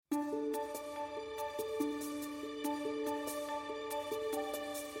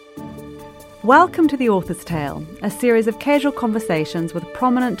Welcome to The Author's Tale, a series of casual conversations with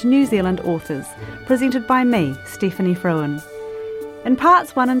prominent New Zealand authors, presented by me, Stephanie Fruin. In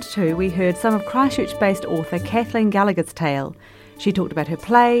parts 1 and 2, we heard some of Christchurch-based author Kathleen Gallagher's tale. She talked about her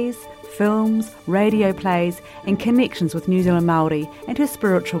plays, films, radio plays, and connections with New Zealand Māori and her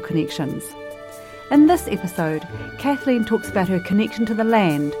spiritual connections. In this episode, Kathleen talks about her connection to the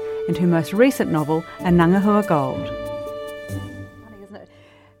land and her most recent novel, A Ngangahua Gold. Funny, isn't it?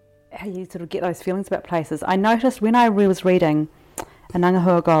 How you sort of get those feelings about places. I noticed when I was reading A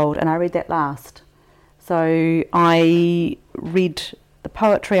Ngangahua Gold, and I read that last. So I read the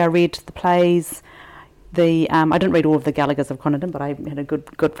poetry, I read the plays, I didn't read all of the Gallaghers of Conradin, but I had a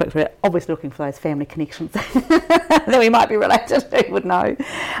good flick through it, obviously looking for those family connections that we might be related, who would know.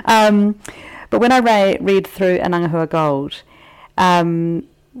 But when I read through A Ngangahua Gold,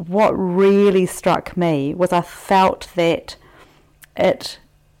 what really struck me was I felt that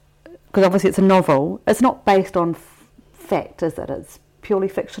because obviously it's a novel, it's not based on fact, is it? It's purely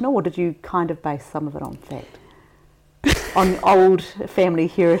fictional, or did you kind of base some of it on fact? On old family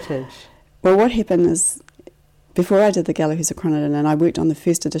heritage? Well, what happened is, before I did the Gallagher of Conradin, and I worked on the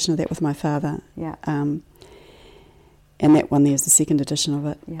first edition of that with my father, yeah. And that one there's the second edition of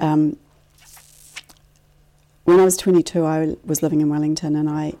it. Yeah. When I was 22, I was living in Wellington, and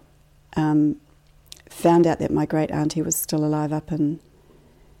I found out that my great auntie was still alive up in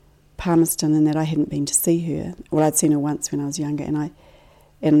Palmerston, and that I hadn't been to see her. Well, I'd seen her once when I was younger,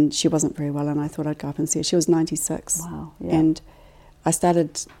 and she wasn't very well, and I thought I'd go up and see her. She was 96. Wow. Yeah. And I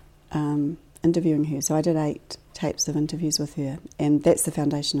started interviewing her, so I did 8 tapes of interviews with her, and that's the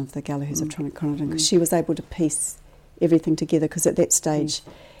foundation of the Gallaghers of Conradin, because she was able to piece everything together, because at that stage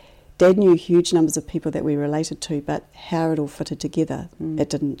Dad knew huge numbers of people that we related to, but how it all fitted together, we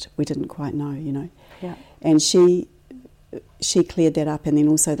didn't quite know, you know. Yeah. And she cleared that up, and then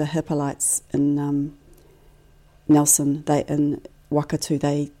also the Hippolytes in Nelson, in Wakatu,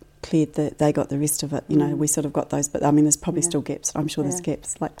 they got the rest of it, you know. We sort of got those, but I mean there's probably still gaps, I'm sure there's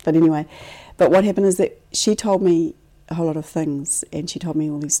gaps, but anyway. But what happened is that she told me a whole lot of things, and she told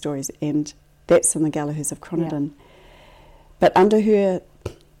me all these stories, and that's in the Gallaghers of Conradin. Yeah. But under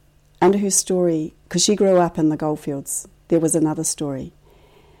her story, because she grew up in the goldfields, there was another story,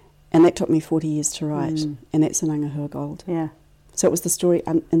 and that took me 40 years to write, and that's A Ngangahua Gold. Yeah. So it was the story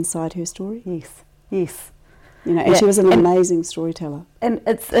inside her story. Yes. You know, and she was an amazing storyteller. And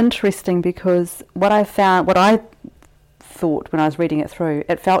it's interesting because what I thought when I was reading it through,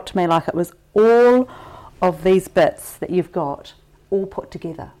 it felt to me like it was all of these bits that you've got all put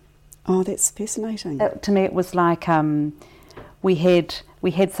together. Oh, that's fascinating. To me, it was like we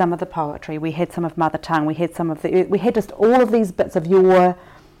had some of the poetry, we had some of mother tongue, we had just all of these bits of your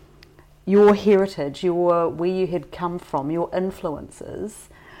heritage, where you had come from, your influences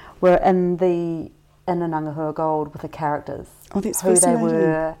were in A Ngangahua Gold with the characters. Oh, that's who fascinating. They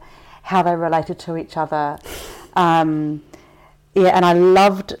were, how they related to each other. And I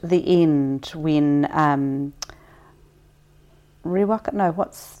loved the end when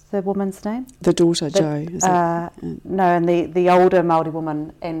what's the woman's name? The daughter, Jo. Is no, and the older Māori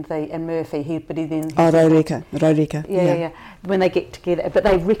woman and Murphy. Roreka. Yeah. When they get together, but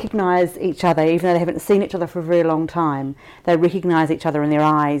they recognise each other, even though they haven't seen each other for a very long time. They recognise each other in their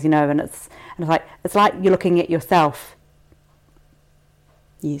eyes, you know, and it's like you're looking at yourself.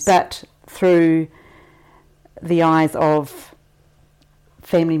 Yes. But through the eyes of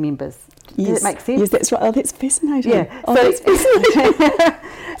family members. Yes. Does it make sense? Yes, that's right. Oh, that's fascinating. Yeah. Oh, that's fascinating.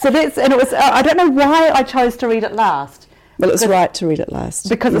 It was. I don't know why I chose to read it last. Well, it's right to read it last.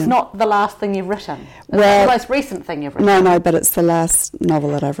 Because it's not the last thing you've written. It's the most recent thing you've written. No, but it's the last novel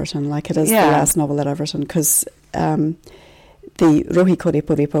that I've written. Like, it is the last novel that I've written, because the Rohi Ko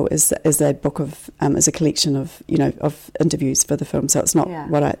Repo Repo is a book of is a collection of, you know, of interviews for the film. So it's not A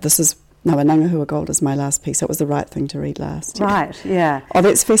Ngangahua Gold is my last piece. So it was the right thing to read last. Right. Yeah. Oh,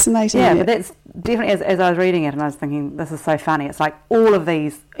 that's fascinating. Yeah, but that's definitely, as I was reading it, and I was thinking, this is so funny. It's like all of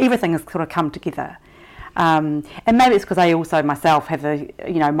these, everything has sort of come together. And maybe it's because I also myself have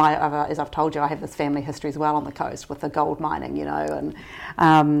as I've told you, I have this family history as well on the coast with the gold mining, you know,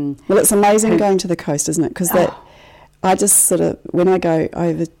 and well, it's amazing going to the coast, isn't it? Because I just sort of, when I go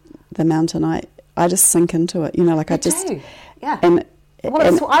over the mountain, I just sink into it, you know, like I just do. Yeah. And I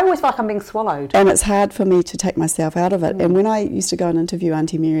always feel like I'm being swallowed, and it's hard for me to take myself out of it. And when I used to go and interview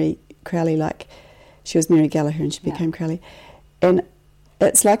Auntie Mary Crowley, like she was Mary Gallagher and she became Crowley, and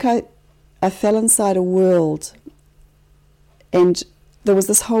it's like I fell inside a world, and there was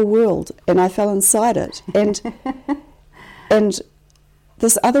this whole world, and I fell inside it, and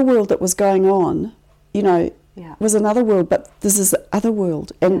this other world that was going on, you know, was another world, but this is the other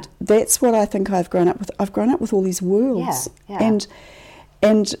world, and that's what I think I've grown up with. I've grown up with all these worlds, and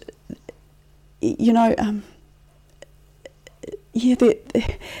you know,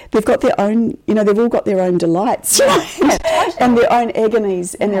 they've got their own. You know, they've all got their own delights, and their own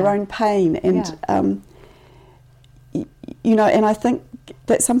agonies, and their own pain, and you know, and I think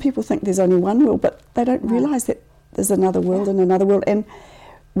that some people think there's only one world, but they don't realise that there's another world and another world. And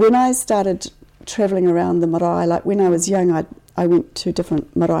when I started travelling around the marae, like when I was young, I went to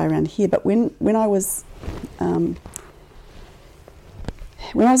different marae around here, but when I was at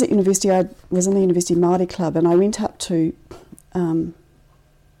university, I was in the University Māori Club, and I went up to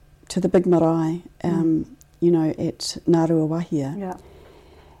the big marae, you know, at Ngāruawahia,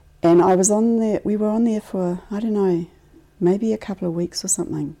 and I was on there. We were on there for, I don't know, maybe a couple of weeks or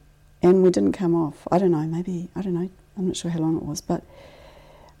something, and we didn't come off. I don't know, I'm not sure how long it was, but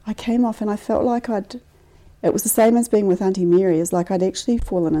I came off and I felt like it was the same as being with Auntie Mary, is like I'd actually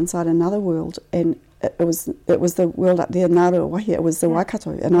fallen inside another world, and it was the world up there, Ngāruawahia, it was the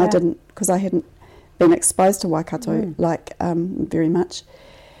Waikato, and I didn't, because I hadn't been exposed to Waikato very much,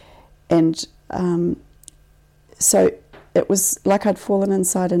 and so it was like I'd fallen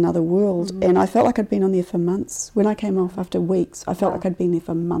inside another world, and I felt like I'd been on there for months. When I came off after weeks, I felt like I'd been there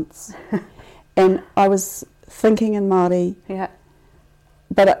for months, and I was thinking in Māori,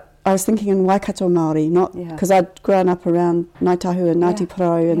 but I was thinking in Waikato Māori, not because I'd grown up around Ngāi Tahu and Ngāti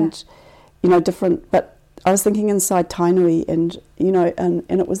Porou and you know, different, but I was thinking inside Tainui, and you know, and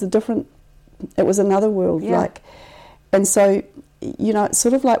it was it was another world, like, and so, you know, it's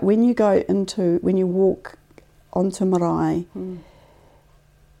sort of like when you walk onto marae,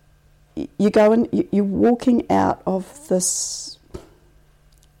 you go and you're walking out of this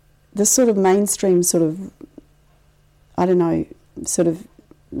sort of mainstream sort of, I don't know, sort of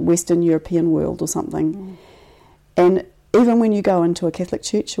Western European world or something, and even when you go into a Catholic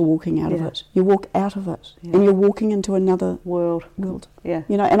church, you're walking out of it. You walk out of it, and you're walking into another world. You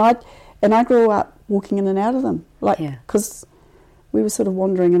know, and I grew up walking in and out of them, like, because we were sort of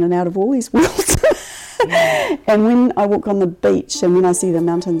wandering in and out of all these worlds. And when I walk on the beach and when I see the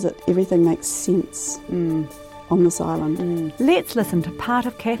mountains, everything makes sense on this island. Let's listen to part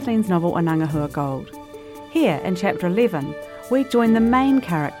of Kathleen's novel Anangahua Gold. Here in chapter 11, we join the main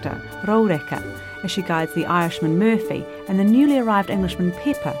character, Raureka, as she guides the Irishman Murphy and the newly arrived Englishman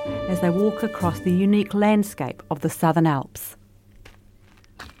Pepper as they walk across the unique landscape of the Southern Alps.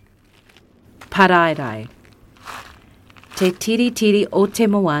 Parairai. Te Tiritiri o Te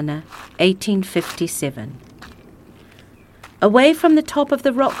Moana, 1857. Away from the top of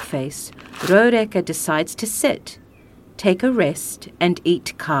the rock face, Raureka decides to sit, take a rest, and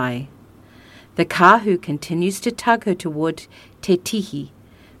eat kai. The kahu continues to tug her toward Te Tihi,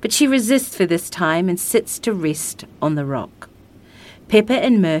 but she resists for this time and sits to rest on the rock. Pepper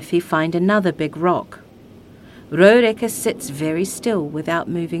and Murphy find another big rock. Raureka sits very still without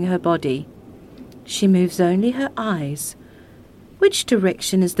moving her body. She moves only her eyes. Which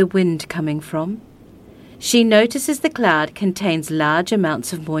direction is the wind coming from? She notices the cloud contains large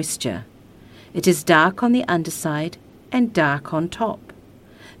amounts of moisture. It is dark on the underside and dark on top.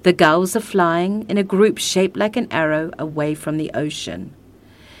 The gulls are flying in a group shaped like an arrow away from the ocean.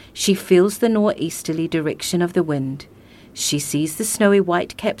 She feels the northeasterly direction of the wind. She sees the snowy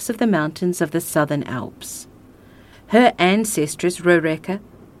white caps of the mountains of the Southern Alps. Her ancestress, Raureka,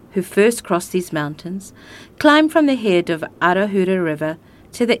 who first crossed these mountains, climbed from the head of Arahura River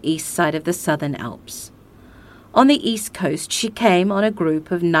to the east side of the Southern Alps. On the east coast, she came on a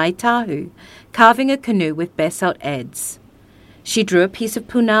group of Ngāi Tahu, carving a canoe with basalt adze. She drew a piece of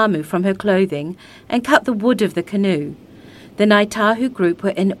punamu from her clothing and cut the wood of the canoe. The Ngāi Tahu group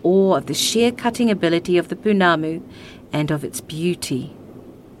were in awe of the sheer cutting ability of the punamu and of its beauty.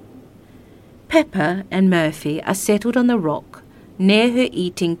 Pepper and Murphy are settled on the rock, near her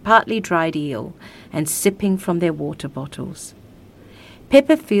eating partly dried eel and sipping from their water bottles.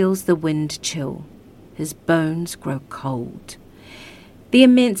 Pepper feels the wind chill. His bones grow cold. The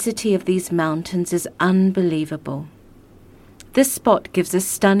immensity of these mountains is unbelievable. This spot gives a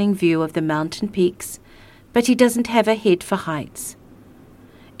stunning view of the mountain peaks, but he doesn't have a head for heights.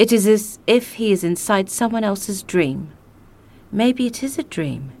 It is as if he is inside someone else's dream. Maybe it is a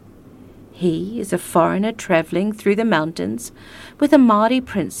dream. He is a foreigner travelling through the mountains with a Māori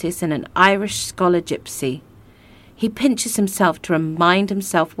princess and an Irish scholar gypsy. He pinches himself to remind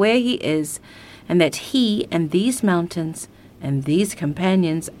himself where he is and that he and these mountains and these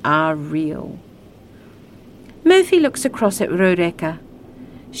companions are real. Murphy looks across at Raureka.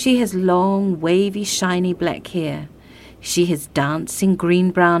 She has long, wavy, shiny black hair. She has dancing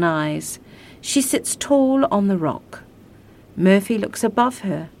green-brown eyes. She sits tall on the rock. Murphy looks above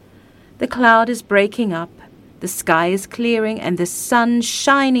her. The cloud is breaking up, the sky is clearing, and the sun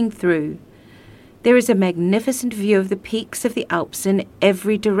shining through. There is a magnificent view of the peaks of the Alps in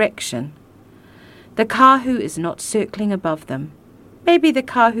every direction. The Kahu is not circling above them. Maybe the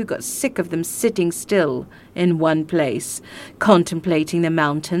Kahu got sick of them sitting still in one place, contemplating the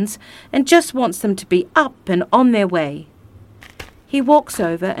mountains, and just wants them to be up and on their way. He walks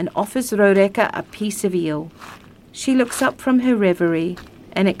over and offers Roreka a piece of eel. She looks up from her reverie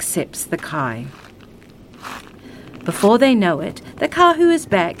and accepts the kai. Before they know it, the Kahu is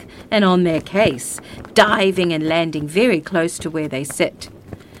back and on their case, diving and landing very close to where they sit.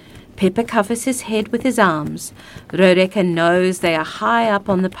 Pepper covers his head with his arms. Roreka knows they are high up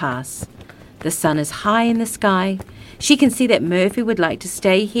on the pass. The sun is high in the sky. She can see that Murphy would like to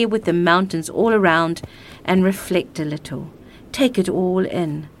stay here with the mountains all around and reflect a little, take it all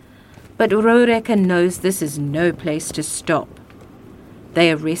in. But Roreka knows this is no place to stop.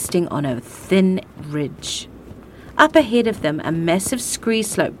 They are resting on a thin ridge. Up ahead of them, a massive scree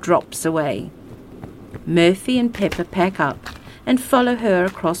slope drops away. Murphy and Pepper pack up and follow her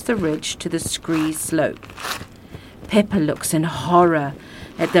across the ridge to the scree slope. Pepper looks in horror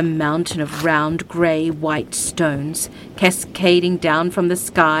at the mountain of round grey-white stones cascading down from the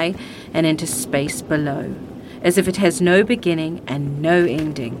sky and into space below, as if it has no beginning and no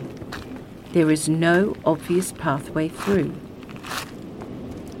ending. There is no obvious pathway through.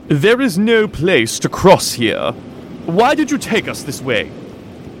 There is no place to cross here. Why did you take us this way?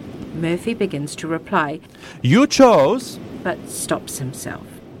 Murphy begins to reply, You chose. but stops himself.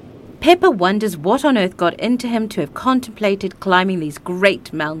 Pepper wonders what on earth got into him to have contemplated climbing these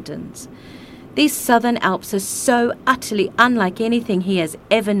great mountains. These southern Alps are so utterly unlike anything he has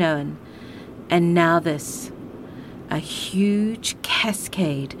ever known. And now this. A huge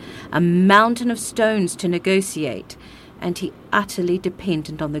cascade, a mountain of stones to negotiate, and he utterly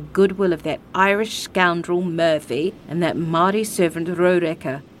dependent on the goodwill of that Irish scoundrel Murphy and that Māori servant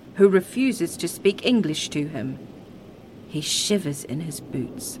Roreka, who refuses to speak English to him. He shivers in his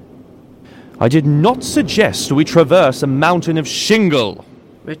boots. I did not suggest we traverse a mountain of shingle,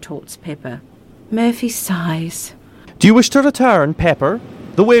 retorts Pepper. Murphy sighs. Do you wish to return, Pepper,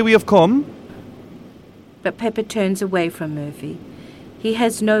 the way we have come? But Pepper turns away from Murphy. He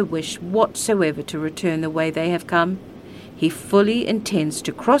has no wish whatsoever to return the way they have come. He fully intends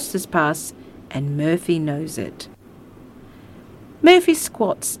to cross this pass, and Murphy knows it. Murphy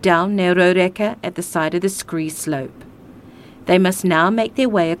squats down near Roreka at the side of the scree slope. They must now make their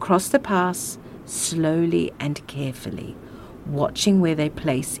way across the pass, slowly and carefully, watching where they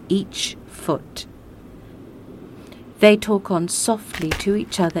place each foot. They talk on softly to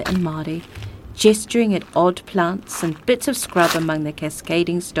each other in Māori, gesturing at odd plants and bits of scrub among the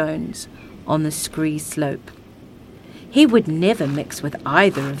cascading stones on the scree slope. He would never mix with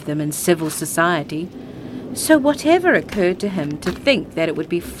either of them in civil society, so whatever occurred to him to think that it would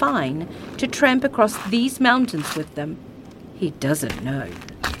be fine to tramp across these mountains with them, he doesn't know.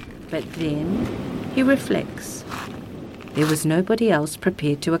 But then he reflects. There was nobody else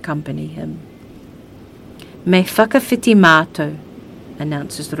prepared to accompany him. Me whakawhiti mātou,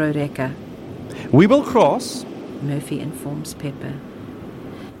 announces Roreka. We will cross, Murphy informs Pepper.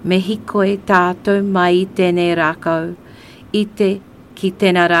 Me hikoe tātou mai i tēnei rākau, ite ki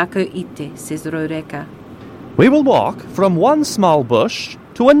tēnā rākau ite, says Roreka. We will walk from one small bush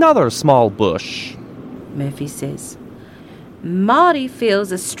to another small bush, Murphy says. Māori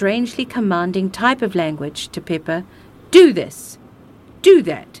feels a strangely commanding type of language to Pepper. Do this, do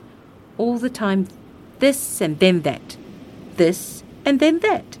that, all the time this and then that, this and then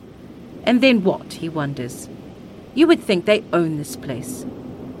that. And then what, he wonders. You would think they own this place.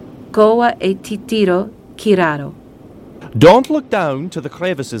 Koa e titiro kiraro. Don't look down to the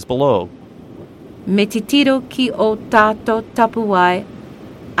crevices below. Me titiro ki o tato tapuai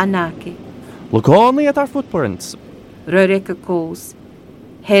anake. Look only at our footprints. Roreka calls.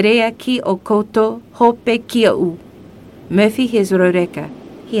 Herea ki o koto hope kia u. Murphy hears Roreka.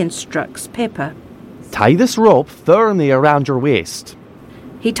 He instructs Pepper. Tie this rope firmly around your waist.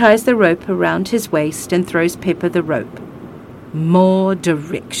 He ties the rope around his waist and throws Pepper the rope. More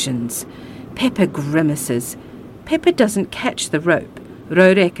directions. Pepper grimaces. Pepper doesn't catch the rope.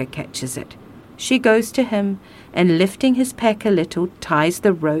 Roreka catches it. She goes to him and, lifting his pack a little, ties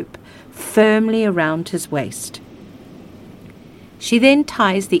the rope firmly around his waist. She then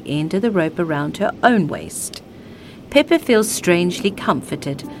ties the end of the rope around her own waist. Pepper feels strangely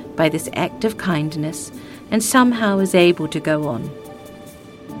comforted by this act of kindness and somehow is able to go on.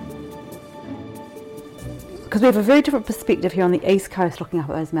 because we have a very different perspective here on the east coast looking up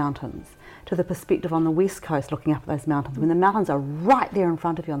at those mountains to the perspective on the west coast looking up at those mountains. When the mountains are right there in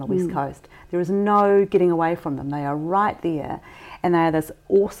front of you on the west coast, there is no getting away from them. They are right there, and they are this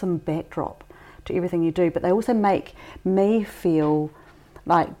awesome backdrop to everything you do, but they also make me feel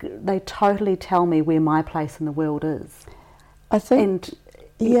like they totally tell me where my place in the world is. I think,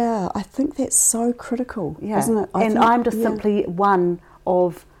 I think that's so critical, isn't it? I'm just simply one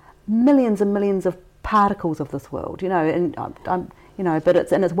of millions and millions of particles of this world, and I'm but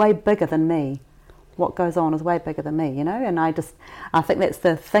it's way bigger than me. What goes on is way bigger than me, and I think that's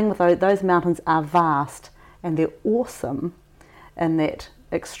the thing with those mountains are vast and they're awesome in that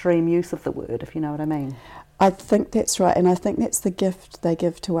extreme use of the word, if you know what I mean. I think that's right, and I think that's the gift they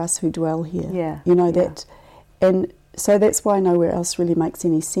give to us who dwell here. That, and so that's why nowhere else really makes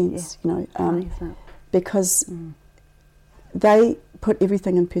any sense, because they put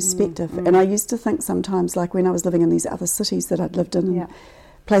everything in perspective. And I used to think sometimes, like when I was living in these other cities that I'd lived in,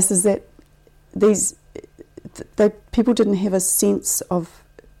 places that people didn't have a sense of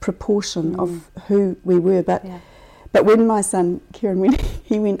proportion of who we were. But when my son Kieran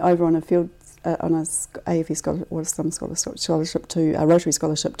went over on a field on a AFE scholarship or some scholarship to a Rotary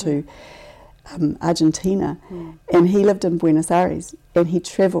scholarship to Argentina, and he lived in Buenos Aires, and he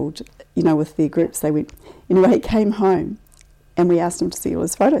travelled, with their groups. They went anyway. He came home, and we asked him to see all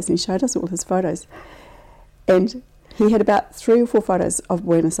his photos, and he showed us all his photos, and he had about 3 or 4 photos of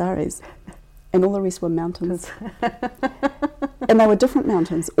Buenos Aires, and all the rest were mountains. And they were different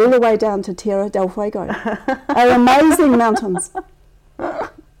mountains, all the way down to Tierra del Fuego. They were amazing mountains.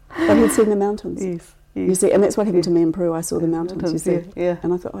 But he'd seen the mountains. Yes. You see, and that's what happened to me in Peru. I saw the mountains, you see.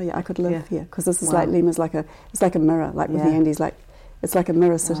 And I thought, I could live here, because this is like Lima's it's like a mirror, like with the Andes, it's like a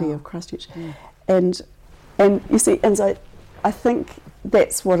mirror city of Christchurch. And you see, and so I think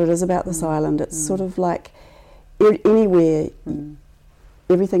that's what it is about this island. It's sort of like anywhere,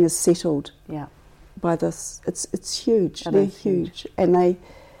 everything is settled by this. It's huge. They're huge, and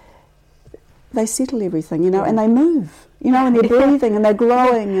they settle everything, and they move, and they're breathing and they're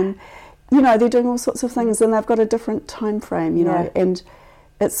growing, and they're doing all sorts of things, and they've got a different time frame, and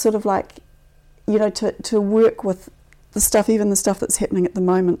it's sort of like, to work with the stuff, even the stuff that's happening at the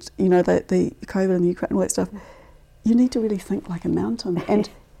moment, the COVID and the Ukraine and all that stuff. You need to really think like a mountain. And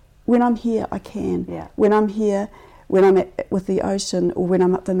when I'm here, I can. When I'm here, when I'm with the ocean, or when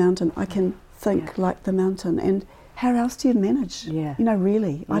I'm up the mountain, I can think like the mountain. And how else do you manage?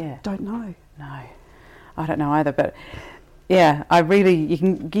 Really, I don't know. No, I don't know either. But you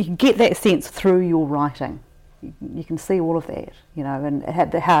can get that sense through your writing. You can see all of that,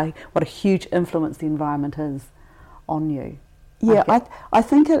 and what a huge influence the environment is on you. I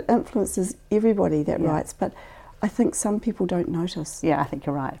think it influences everybody that writes, but I think some people don't notice. I think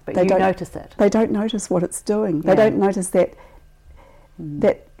you're right, but you notice it. They don't notice what it's doing. They don't notice that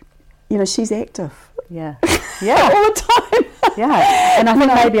she's active. All the time. And I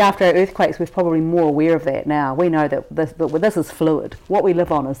think maybe after earthquakes we're probably more aware of that now. We know that this is fluid. What we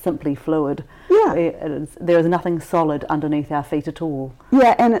live on is simply fluid. There is nothing solid underneath our feet at all.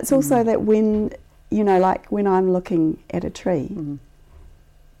 And it's also that when, like when I'm looking at a tree,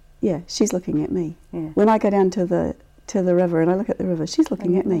 she's looking at me. When I go down to the river and I look at the river, she's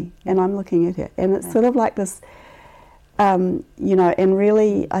looking at me and I'm looking at her. And it's sort of like this, and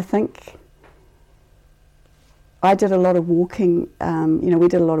really I think I did a lot of walking, we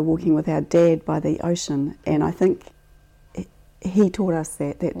did a lot of walking with our dad by the ocean, and I think he taught us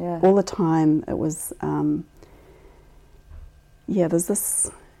that all the time. It was, there's this,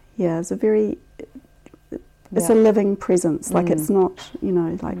 it's a very, it's a living presence, like it's not,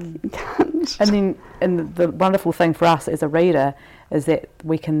 you can't. And the wonderful thing for us as a reader is that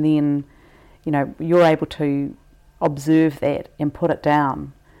we can then, you're able to observe that and put it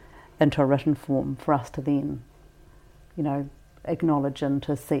down into a written form for us to then, acknowledge and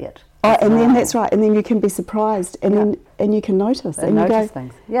to see it. And then that's right, and then you can be surprised, and then you can notice, and you notice go,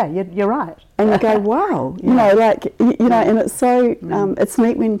 things. You're right. And you go, wow, and it's so it's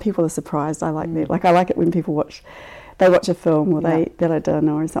neat when people are surprised. I like that. Like I like it when people watch a film, or they don't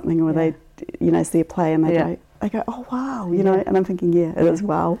know or something, or they see a play and they go, oh wow, and I'm thinking, it is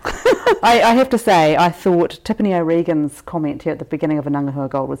wow. I have to say, I thought Tiffany O'Regan's comment here at the beginning of A Ngangahua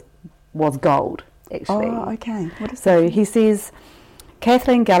Gold was gold. Actually. Oh, okay. What is so he says,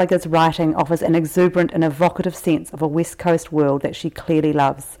 Kathleen Gallagher's writing offers an exuberant and evocative sense of a West Coast world that she clearly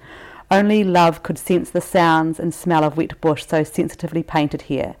loves. Only love could sense the sounds and smell of wet bush so sensitively painted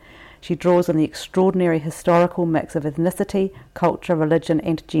here. She draws on the extraordinary historical mix of ethnicity, culture, religion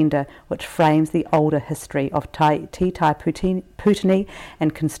and gender which frames the older history of Te Tai Putini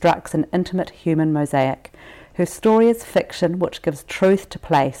and constructs an intimate human mosaic. Her story is fiction which gives truth to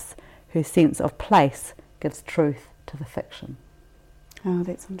place. Her sense of place gives truth to the fiction. Oh,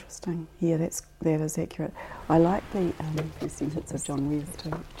 that's interesting. Yeah, that is accurate. I like the sentence of John Weir's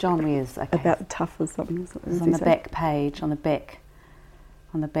too. John Weir's, okay. About the tough or something. It's on the back page, on the back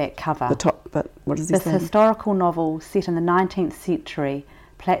cover. The top, but what does he say? This historical novel set in the 19th century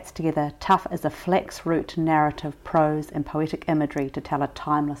plats together tough as a flax root narrative, prose and poetic imagery to tell a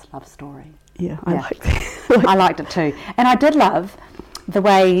timeless love story. Yeah, I like that. I liked it too. And I did love the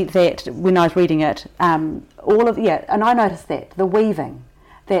way that when I was reading it, and I noticed that, the weaving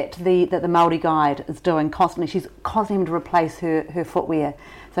that the Māori guide is doing constantly. She's constantly having to replace her footwear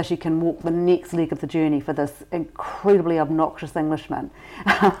so she can walk the next leg of the journey for this incredibly obnoxious Englishman.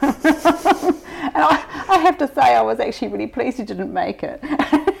 And I have to say, I was actually really pleased he didn't make it.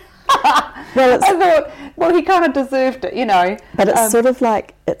 Well, I thought, he kind of deserved it, you know. But it's sort of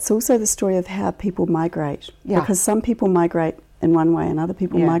like, it's also the story of how people migrate. Yeah. Because some people migrate in one way and other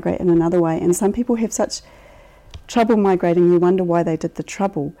people migrate in another way. And some people have such trouble migrating, you wonder why they did the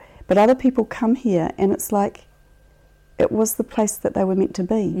trouble. But other people come here and it's like it was the place that they were meant to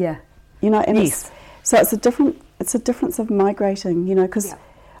be. Yeah. You know, and yes. it's a difference of migrating, you know, because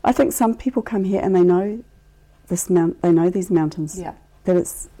I think some people come here and they know they know these mountains. Yeah. That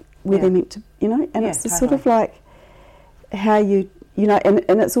it's where they're meant to, you know, and it's sort of like how you know, and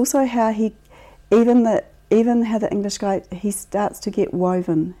it's also how even how the English guy, he starts to get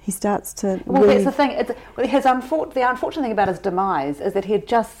woven. He starts to that's the thing. The unfortunate thing about his demise is that it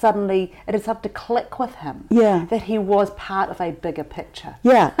had started to click with him. Yeah. That he was part of a bigger picture.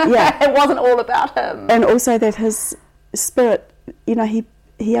 Yeah, yeah. It wasn't all about him. And also that his spirit, you know, he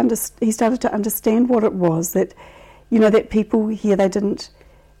started to understand what it was that, you know, that people here, they didn't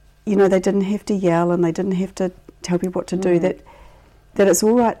have to yell and they didn't have to tell people what to do. That it's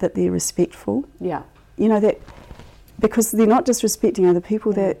all right that they're respectful. Yeah. You know, that because they're not just respecting other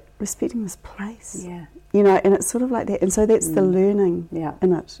people, they're respecting this place. Yeah. You know, and it's sort of like that. And so that's the learning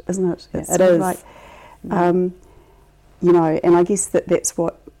in it, isn't it? It's it is. Like, you know, and I guess that's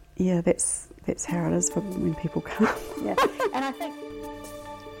what, that's how it is for when people come. Yeah. And I think...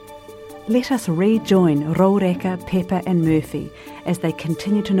 Let us rejoin Raureka, Pepper and Murphy as they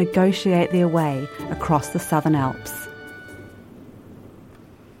continue to negotiate their way across the Southern Alps.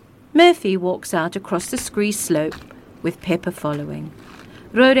 Murphy walks out across the scree slope, with Pepper following.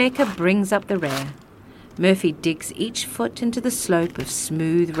 Raureka brings up the rear. Murphy digs each foot into the slope of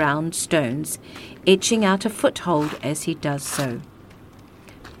smooth, round stones, etching out a foothold as he does so.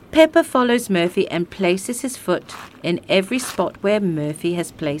 Pepper follows Murphy and places his foot in every spot where Murphy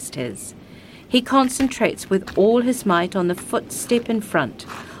has placed his. He concentrates with all his might on the footstep in front,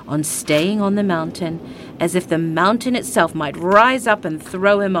 on staying on the mountain, as if the mountain itself might rise up and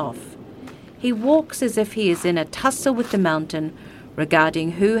throw him off. He walks as if he is in a tussle with the mountain,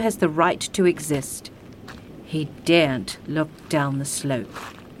 regarding who has the right to exist. He daren't look down the slope.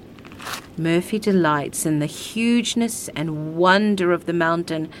 Murphy delights in the hugeness and wonder of the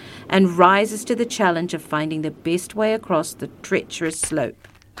mountain and rises to the challenge of finding the best way across the treacherous slope.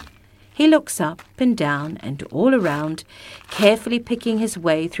 He looks up and down and all around, carefully picking his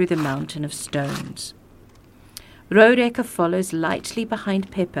way through the mountain of stones. Raureka follows lightly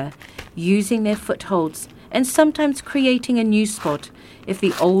behind Pepper, using their footholds and sometimes creating a new spot if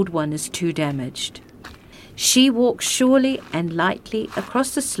the old one is too damaged. She walks surely and lightly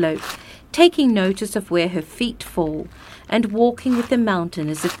across the slope, taking notice of where her feet fall and walking with the mountain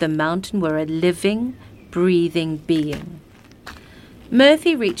as if the mountain were a living, breathing being.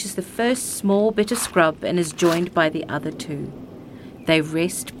 Murphy reaches the first small bit of scrub and is joined by the other two. They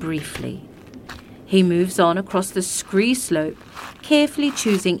rest briefly. He moves on across the scree slope, carefully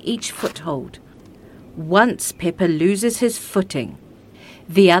choosing each foothold. Once Pepper loses his footing,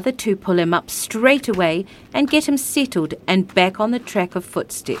 the other two pull him up straight away and get him settled and back on the track of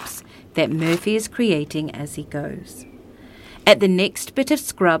footsteps that Murphy is creating as he goes. At the next bit of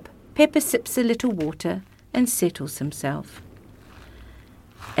scrub, Pepper sips a little water and settles himself.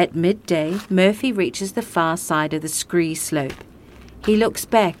 At midday, Murphy reaches the far side of the scree slope. He looks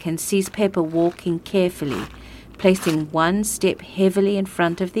back and sees Pepper walking carefully, placing one step heavily in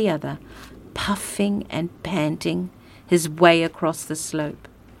front of the other, puffing and panting his way across the slope.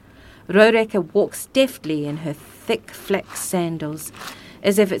 Raureka walks deftly in her thick flax sandals,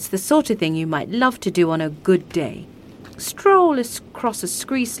 as if it's the sort of thing you might love to do on a good day. Stroll across a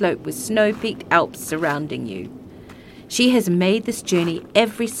scree slope with snow-peaked Alps surrounding you. She has made this journey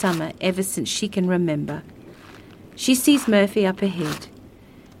every summer ever since she can remember. She sees Murphy up ahead.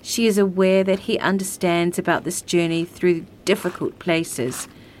 She is aware that he understands about this journey through difficult places.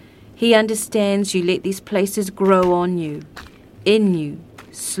 He understands you let these places grow on you, in you,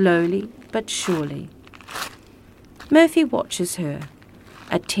 slowly but surely. Murphy watches her,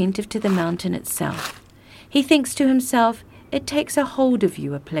 attentive to the mountain itself. He thinks to himself, it takes a hold of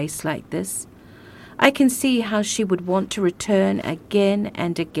you, a place like this. I can see how she would want to return again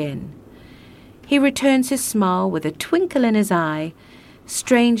and again. He returns his smile with a twinkle in his eye.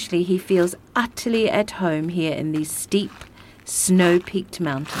 Strangely, he feels utterly at home here in these steep, snow-peaked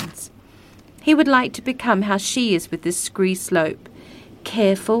mountains. He would like to become how she is with this scree slope,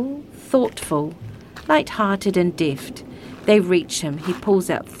 careful, thoughtful, light-hearted and deft. They reach him. He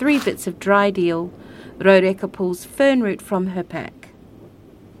pulls out 3 bits of dried eel. Roreka pulls fern root from her pack.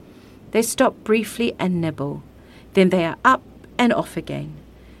 They stop briefly and nibble. Then they are up and off again.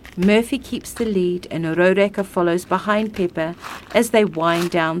 Murphy keeps the lead and Roreka follows behind Pepper as they wind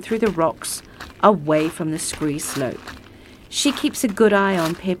down through the rocks away from the scree slope. She keeps a good eye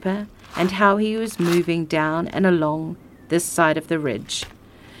on Pepper and how he is moving down and along this side of the ridge.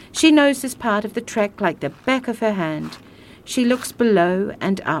 She knows this part of the track like the back of her hand. She looks below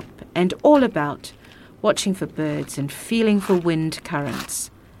and up and all about, watching for birds and feeling for wind currents.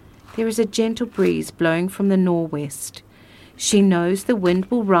 There is a gentle breeze blowing from the northwest. She knows the wind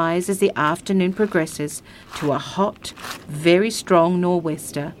will rise as the afternoon progresses to a hot, very strong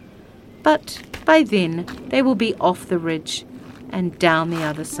nor'wester. But by then they will be off the ridge and down the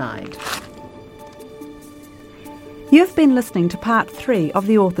other side. You've been listening to part 3 of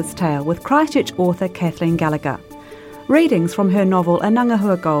The Author's Tale with Christchurch author Kathleen Gallagher. Readings from her novel A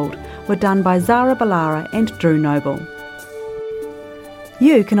Ngangahua Gold were done by Zara Ballara and Drew Noble.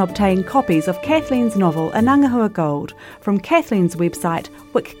 You can obtain copies of Kathleen's novel A Ngangahua Gold from Kathleen's website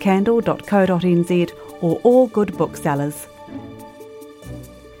wickcandle.co.nz or all good booksellers.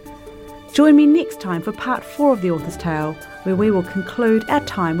 Join me next time for part 4 of The Author's Tale, where we will conclude our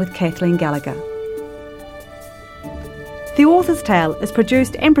time with Kathleen Gallagher. The Author's Tale is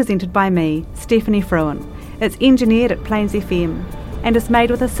produced and presented by me, Stephanie Fruin. It's engineered at Plains FM and is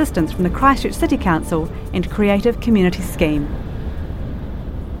made with assistance from the Christchurch City Council and Creative Community Scheme.